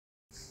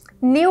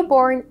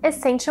Newborn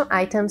essential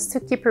items to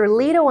keep your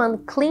little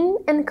one clean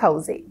and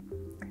cozy.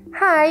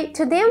 Hi,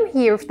 today I'm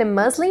here with the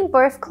Muslin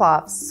Burp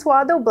Cloth,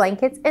 Swaddle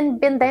blankets and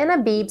Bandana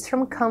Bibs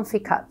from Comfy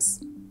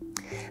Cups.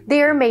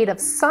 They are made of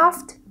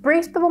soft,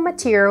 breathable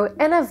material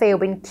and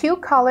available in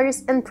cute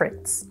colors and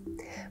prints.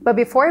 But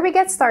before we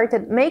get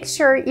started, make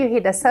sure you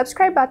hit the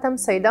subscribe button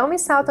so you don't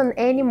miss out on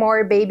any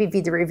more baby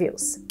video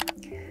reviews.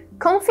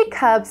 Comfy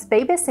Cups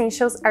baby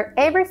essentials are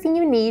everything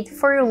you need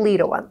for your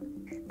little one.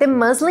 The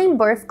Muslin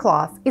Burp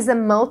Cloth is a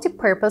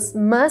multi-purpose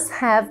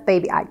must-have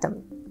baby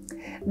item.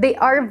 They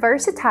are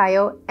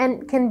versatile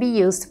and can be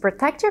used to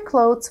protect your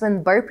clothes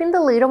when burping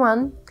the little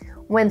one,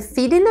 when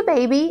feeding the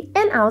baby,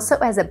 and also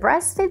as a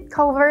breastfeed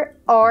cover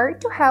or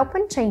to help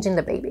when changing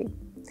the baby.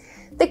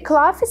 The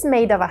cloth is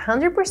made of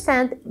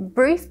 100%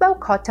 breathable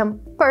cotton,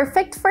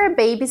 perfect for a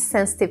baby's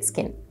sensitive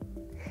skin.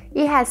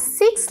 It has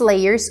 6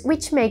 layers,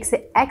 which makes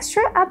it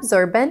extra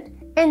absorbent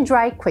and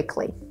dry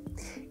quickly.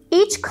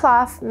 Each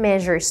cloth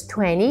measures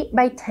 20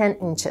 by 10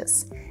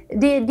 inches,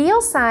 the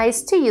ideal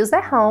size to use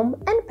at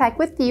home and pack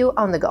with you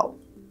on the go.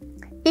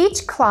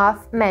 Each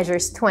cloth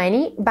measures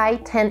 20 by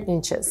 10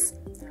 inches,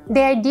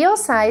 the ideal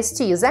size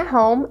to use at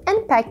home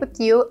and pack with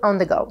you on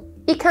the go.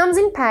 It comes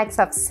in packs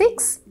of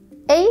 6,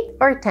 8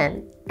 or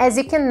 10, as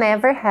you can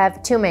never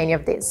have too many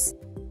of these.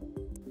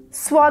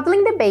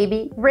 Swaddling the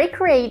baby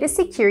recreate the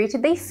security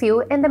they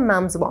feel in the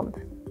mom's womb.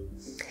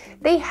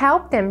 They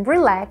help them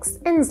relax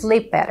and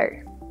sleep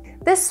better.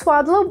 The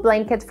Swaddle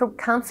blanket from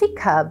Comfy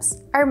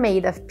Cups are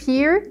made of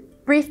pure,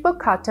 breathable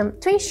cotton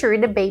to ensure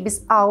the baby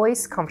is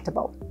always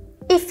comfortable.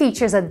 It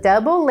features a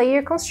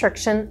double-layer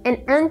construction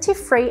and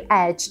anti-fray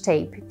edge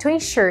tape to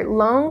ensure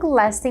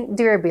long-lasting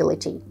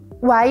durability,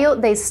 while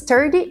the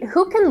sturdy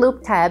hook and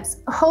loop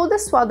tabs hold the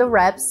Swaddle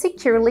wraps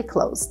securely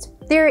closed.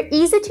 They are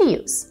easy to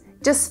use.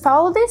 Just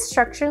follow the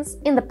instructions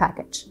in the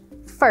package.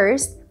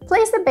 First,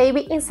 place the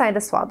baby inside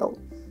the Swaddle.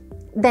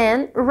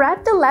 Then,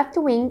 wrap the left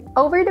wing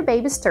over the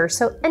baby's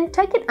torso and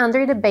tuck it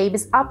under the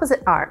baby's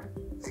opposite arm.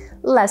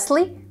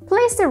 Lastly,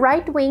 place the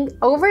right wing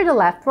over the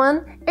left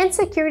one and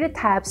secure the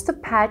tabs to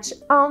patch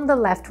on the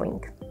left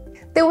wing.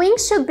 The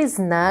wings should be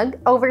snug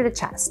over the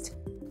chest.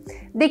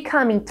 They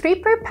come in 3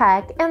 per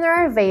pack and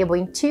are available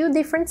in 2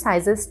 different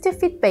sizes to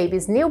fit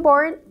babies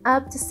newborn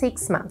up to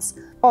 6 months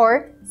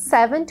or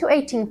 7 to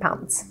 18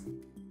 pounds.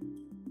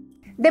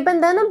 The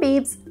Bandana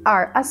Bibs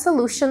are a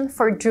solution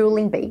for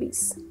drooling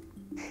babies.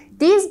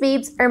 These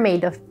bibs are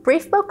made of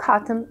breathable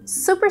cotton,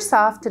 super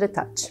soft to the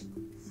touch.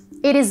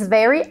 It is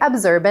very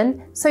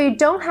absorbent, so you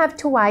don't have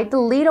to wipe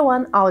the little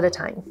one all the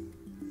time.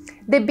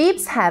 The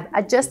bibs have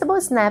adjustable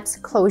snaps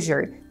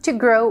closure to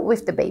grow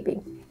with the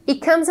baby.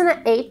 It comes in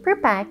an 8 per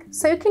pack,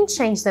 so you can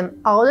change them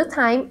all the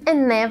time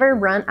and never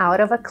run out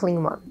of a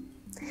clean one.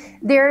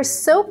 They are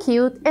so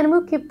cute and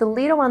will keep the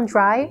little one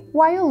dry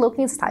while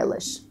looking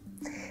stylish.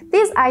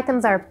 These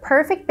items are a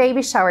perfect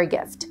baby shower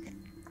gift.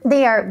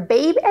 They are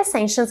baby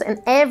essentials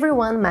and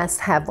everyone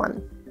must have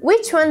one.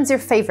 Which one's your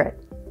favorite?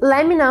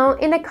 Let me know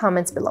in the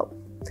comments below.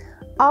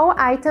 All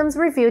items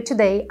reviewed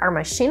today are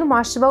machine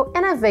washable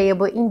and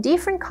available in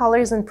different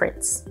colors and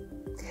prints.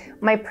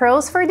 My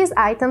pros for these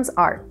items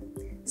are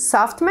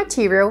soft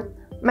material,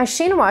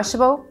 machine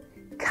washable,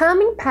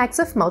 come in packs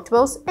of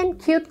multiples, and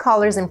cute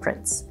colors and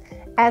prints.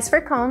 As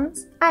for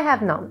cons, I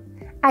have none.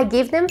 I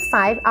give them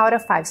 5 out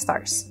of 5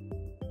 stars.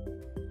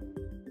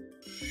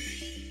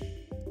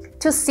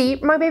 To see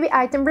more baby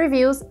item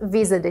reviews,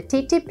 visit the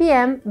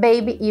TTPM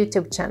Baby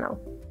YouTube channel.